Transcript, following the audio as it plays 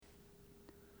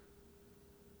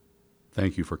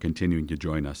Thank you for continuing to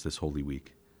join us this Holy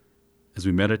Week as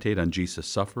we meditate on Jesus'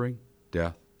 suffering,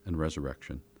 death, and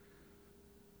resurrection.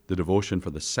 The devotion for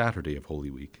the Saturday of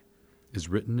Holy Week is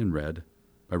written and read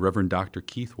by Reverend Dr.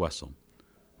 Keith Wessel,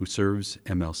 who serves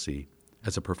MLC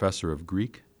as a professor of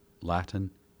Greek,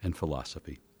 Latin, and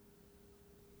philosophy.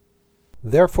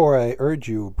 Therefore I urge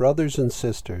you, brothers and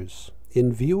sisters,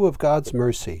 in view of God's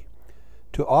mercy,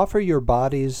 to offer your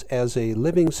bodies as a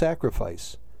living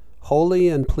sacrifice, holy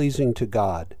and pleasing to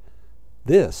God.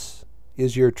 This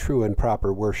is your true and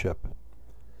proper worship.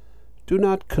 Do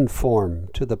not conform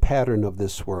to the pattern of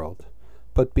this world,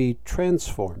 but be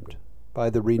transformed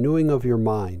by the renewing of your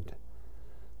mind.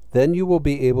 Then you will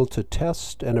be able to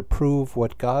test and approve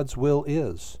what God's will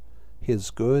is, His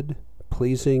good,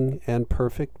 pleasing, and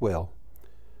perfect will.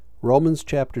 Romans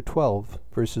chapter 12,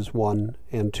 verses 1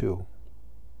 and 2.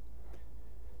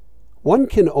 One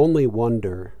can only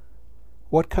wonder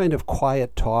what kind of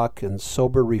quiet talk and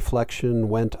sober reflection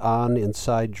went on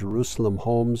inside Jerusalem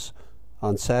homes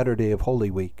on Saturday of Holy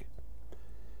Week.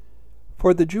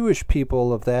 For the Jewish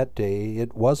people of that day,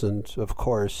 it wasn't, of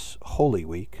course, Holy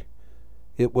Week.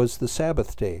 It was the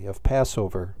Sabbath day of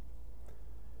Passover.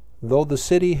 Though the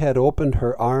city had opened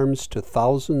her arms to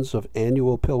thousands of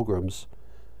annual pilgrims,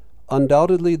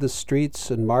 undoubtedly the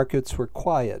streets and markets were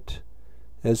quiet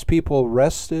as people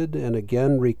rested and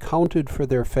again recounted for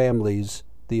their families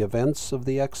the events of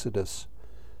the Exodus,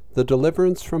 the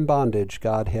deliverance from bondage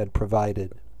God had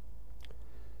provided.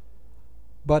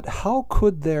 But how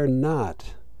could there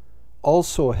not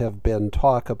also have been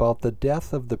talk about the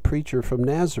death of the preacher from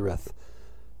Nazareth,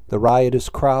 the riotous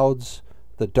crowds,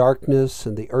 the darkness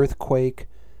and the earthquake,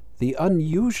 the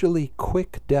unusually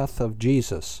quick death of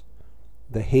Jesus,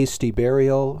 the hasty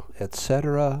burial,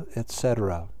 etc.,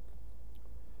 etc.?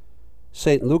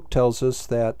 St. Luke tells us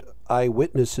that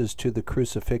eyewitnesses to the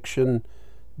crucifixion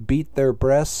beat their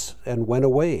breasts and went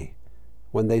away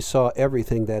when they saw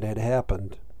everything that had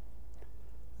happened.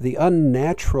 The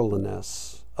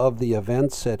unnaturalness of the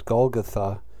events at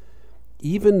Golgotha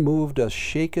even moved a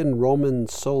shaken Roman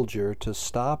soldier to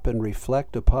stop and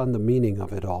reflect upon the meaning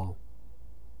of it all.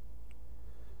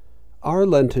 Our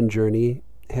Lenten journey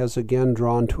has again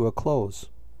drawn to a close.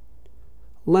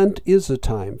 Lent is a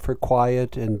time for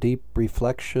quiet and deep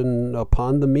reflection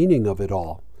upon the meaning of it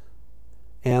all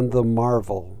and the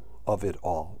marvel of it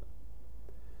all.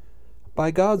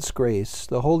 By God's grace,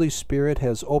 the Holy Spirit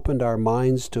has opened our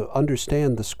minds to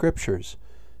understand the Scriptures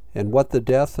and what the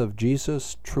death of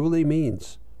Jesus truly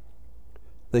means.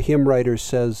 The hymn writer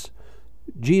says,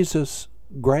 "Jesus,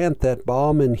 grant that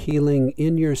balm and healing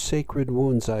in your sacred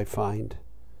wounds I find."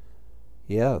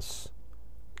 Yes,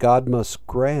 God must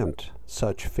grant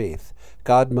such faith.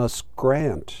 God must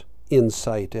grant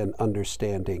insight and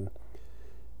understanding.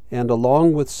 And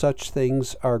along with such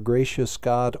things, our gracious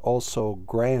God also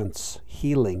grants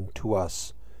healing to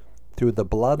us through the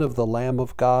blood of the Lamb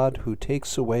of God who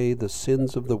takes away the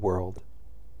sins of the world.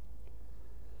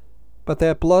 But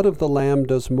that blood of the Lamb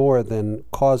does more than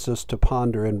cause us to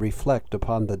ponder and reflect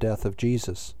upon the death of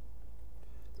Jesus.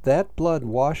 That blood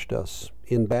washed us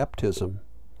in baptism.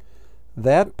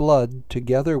 That blood,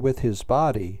 together with His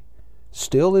body,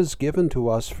 still is given to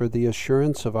us for the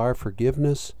assurance of our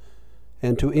forgiveness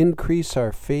and to increase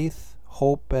our faith,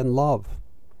 hope, and love.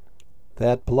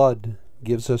 That blood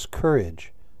gives us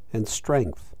courage and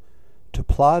strength to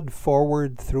plod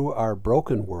forward through our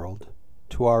broken world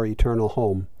to our eternal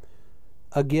home.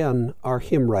 Again, our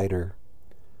hymn writer,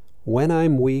 "When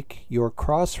I'm weak, your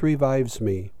cross revives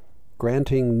me,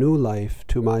 granting new life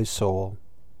to my soul."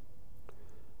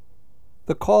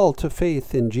 The call to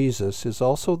faith in Jesus is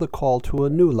also the call to a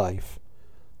new life,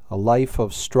 a life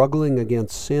of struggling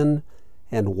against sin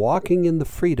and walking in the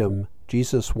freedom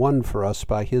Jesus won for us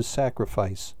by His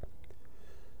sacrifice.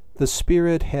 The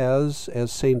Spirit has,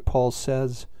 as St. Paul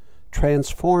says,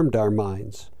 transformed our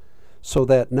minds, so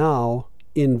that now,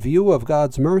 in view of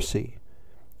God's mercy,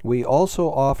 we also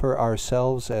offer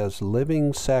ourselves as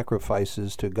living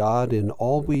sacrifices to God in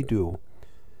all we do.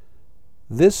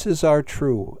 This is our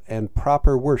true and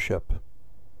proper worship,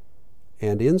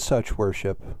 and in such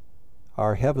worship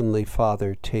our Heavenly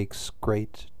Father takes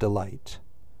great delight.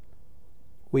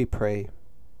 We pray.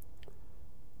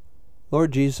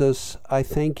 Lord Jesus, I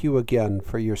thank you again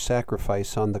for your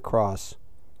sacrifice on the cross.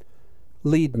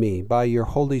 Lead me by your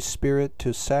Holy Spirit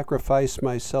to sacrifice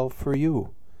myself for you,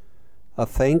 a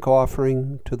thank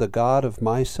offering to the God of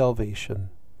my salvation.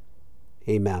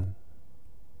 Amen.